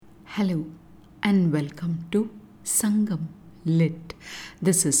Hello and welcome to Sangam Lit.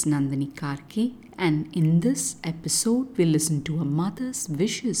 This is Nandini Karki, and in this episode we listen to a mother's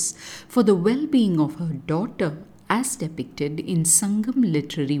wishes for the well-being of her daughter as depicted in Sangam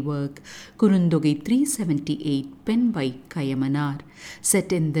literary work Kurundogai 378 penned by Kayamanar.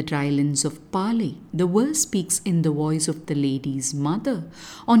 Set in the drylands of Pali, the verse speaks in the voice of the lady's mother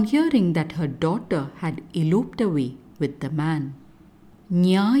on hearing that her daughter had eloped away with the man.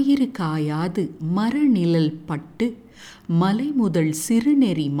 ஞாயிறு காயாது மரநிழல் பட்டு மலை முதல்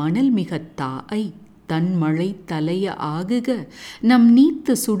சிறுநெறி மணல் மிகத்தாய் தன்மழை தலைய ஆகுக நம்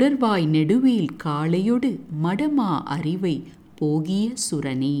நீத்து சுடர்வாய் நெடுவேல் காளையொடு மடமா அறிவை போகிய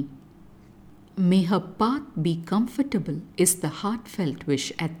சுரனே. May her path be comfortable is the heartfelt wish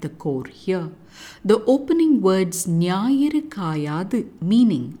at the core here. The opening words ஞாயிறு காயாது,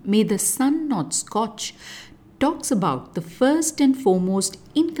 meaning may the sun not scorch, talks about the first and foremost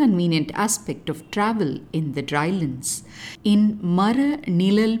inconvenient aspect of travel in the drylands. In Mara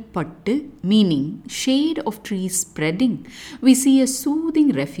Nilal Pattu, meaning shade of trees spreading, we see a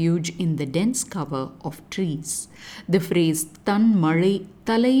soothing refuge in the dense cover of trees. The phrase Tan Malai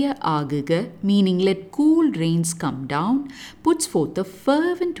Talaya Aguga, meaning let cool rains come down, puts forth a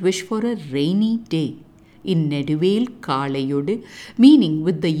fervent wish for a rainy day. In Neduvel Kalayodu, meaning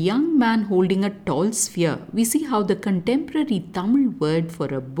with the young man holding a tall sphere, we see how the contemporary Tamil word for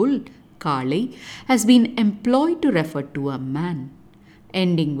a bull, Kalai, has been employed to refer to a man.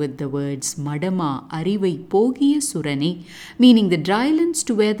 Ending with the words Madama Arivai Pogiya Surane, meaning the drylands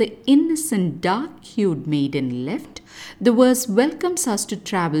to where the innocent dark-hued maiden left, the verse welcomes us to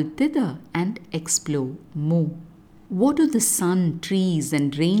travel thither and explore more. What do the sun, trees,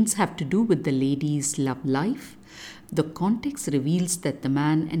 and rains have to do with the lady's love life? The context reveals that the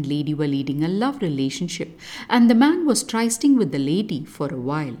man and lady were leading a love relationship, and the man was trysting with the lady for a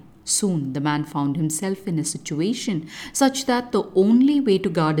while. Soon, the man found himself in a situation such that the only way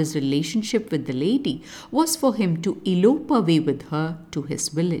to guard his relationship with the lady was for him to elope away with her to his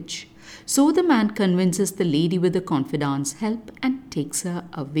village. So the man convinces the lady with the confidant's help and takes her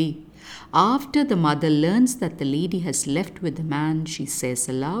away. After the mother learns that the lady has left with the man, she says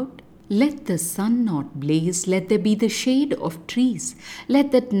aloud, "Let the sun not blaze, let there be the shade of trees. Let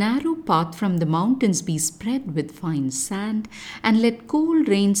that narrow path from the mountains be spread with fine sand, and let cool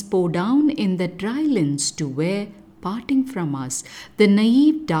rains pour down in the drylands to where, parting from us, the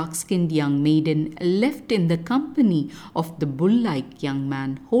naive dark-skinned young maiden left in the company of the bull-like young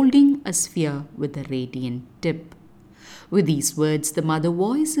man holding a sphere with a radiant tip." With these words, the mother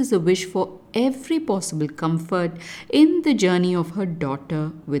voices a wish for every possible comfort in the journey of her daughter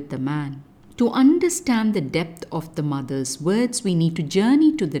with the man. To understand the depth of the mother's words, we need to journey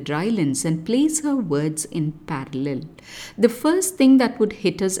to the drylands and place her words in parallel. The first thing that would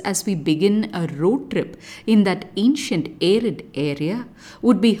hit us as we begin a road trip in that ancient arid area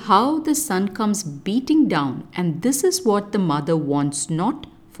would be how the sun comes beating down, and this is what the mother wants not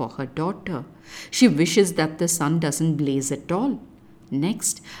for her daughter. She wishes that the sun doesn't blaze at all.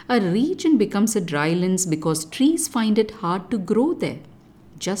 Next, a region becomes a drylands because trees find it hard to grow there.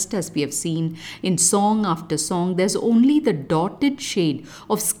 Just as we have seen in song after song, there's only the dotted shade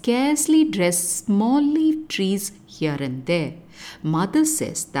of scarcely dressed small-leaved trees here and there. Mother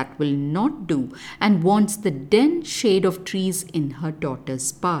says that will not do and wants the dense shade of trees in her daughter's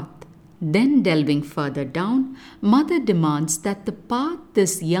path. Then delving further down, mother demands that the path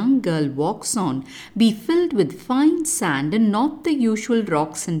this young girl walks on be filled with fine sand and not the usual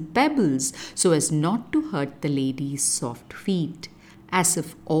rocks and pebbles so as not to hurt the lady's soft feet. As if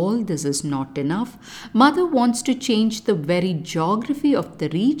all this is not enough, mother wants to change the very geography of the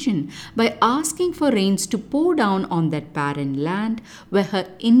region by asking for rains to pour down on that barren land where her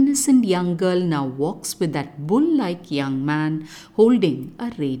innocent young girl now walks with that bull-like young man holding a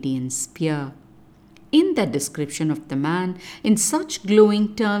radiant spear. In that description of the man, in such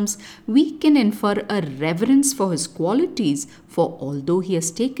glowing terms, we can infer a reverence for his qualities, for although he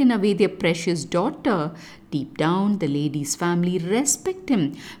has taken away their precious daughter, deep down the lady's family respect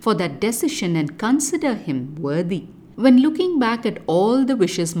him for that decision and consider him worthy. When looking back at all the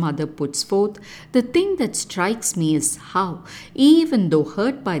wishes mother puts forth, the thing that strikes me is how, even though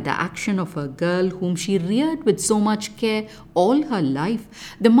hurt by the action of her girl whom she reared with so much care all her life,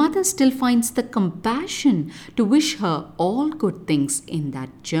 the mother still finds the compassion to wish her all good things in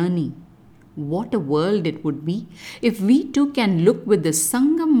that journey. What a world it would be if we too can look with the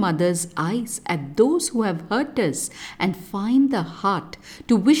Sangam mother's eyes at those who have hurt us and find the heart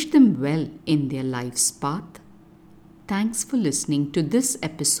to wish them well in their life's path. Thanks for listening to this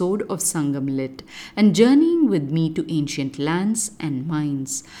episode of Sangam Lit and journeying with me to ancient lands and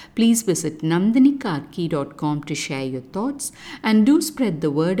minds. Please visit nandinikarki.com to share your thoughts and do spread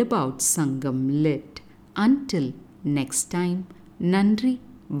the word about Sangam Lit. Until next time, Nandri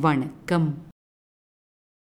Vanakkam.